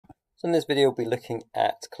So in this video we'll be looking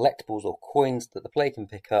at collectibles or coins that the player can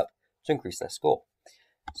pick up to increase their score.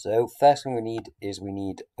 So first thing we need is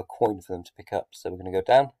a coin for them to pick up. So we're going to go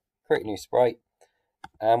down, create a new sprite,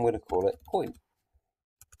 and we're going to call it coin.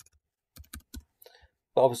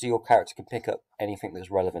 But obviously your character can pick up anything that's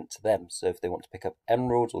relevant to them. So if they want to pick up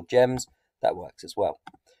emeralds or gems, that works as well.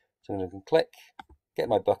 So I'm going to click, get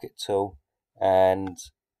my bucket tool, and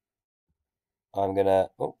I'm going to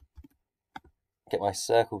get my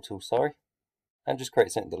circle tool, and just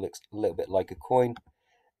create something that looks a little bit like a coin.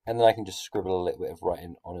 And then I can just scribble a little bit of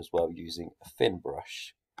writing on as well using a thin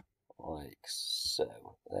brush, like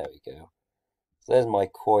so. There we go. So there's my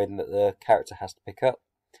coin that the character has to pick up.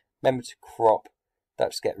 Remember to crop,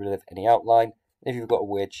 that just get rid of any outline. If you've got a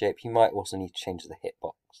weird shape, you might also need to change the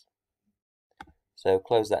hitbox. So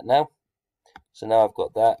close that now. So now I've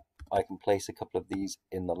got that, I can place a couple of these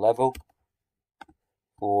in the level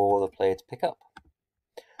for the player to pick up.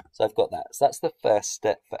 So I've got that. So that's the first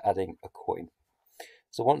step for adding a coin.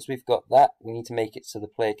 So once we've got that, we need to make it so the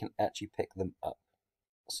player can actually pick them up.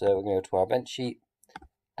 So we're going to go to our event sheet,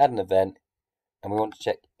 add an event, and we want to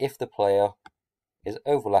check if the player is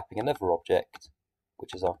overlapping another object,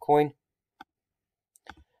 which is our coin.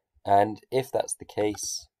 And if that's the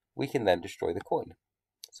case, we can then destroy the coin.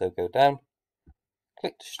 So go down,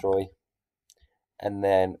 click destroy, and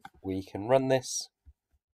then we can run this.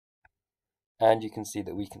 And you can see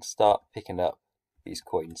that we can start picking up these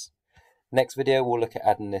coins. Next video, we'll look at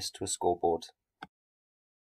adding this to a scoreboard.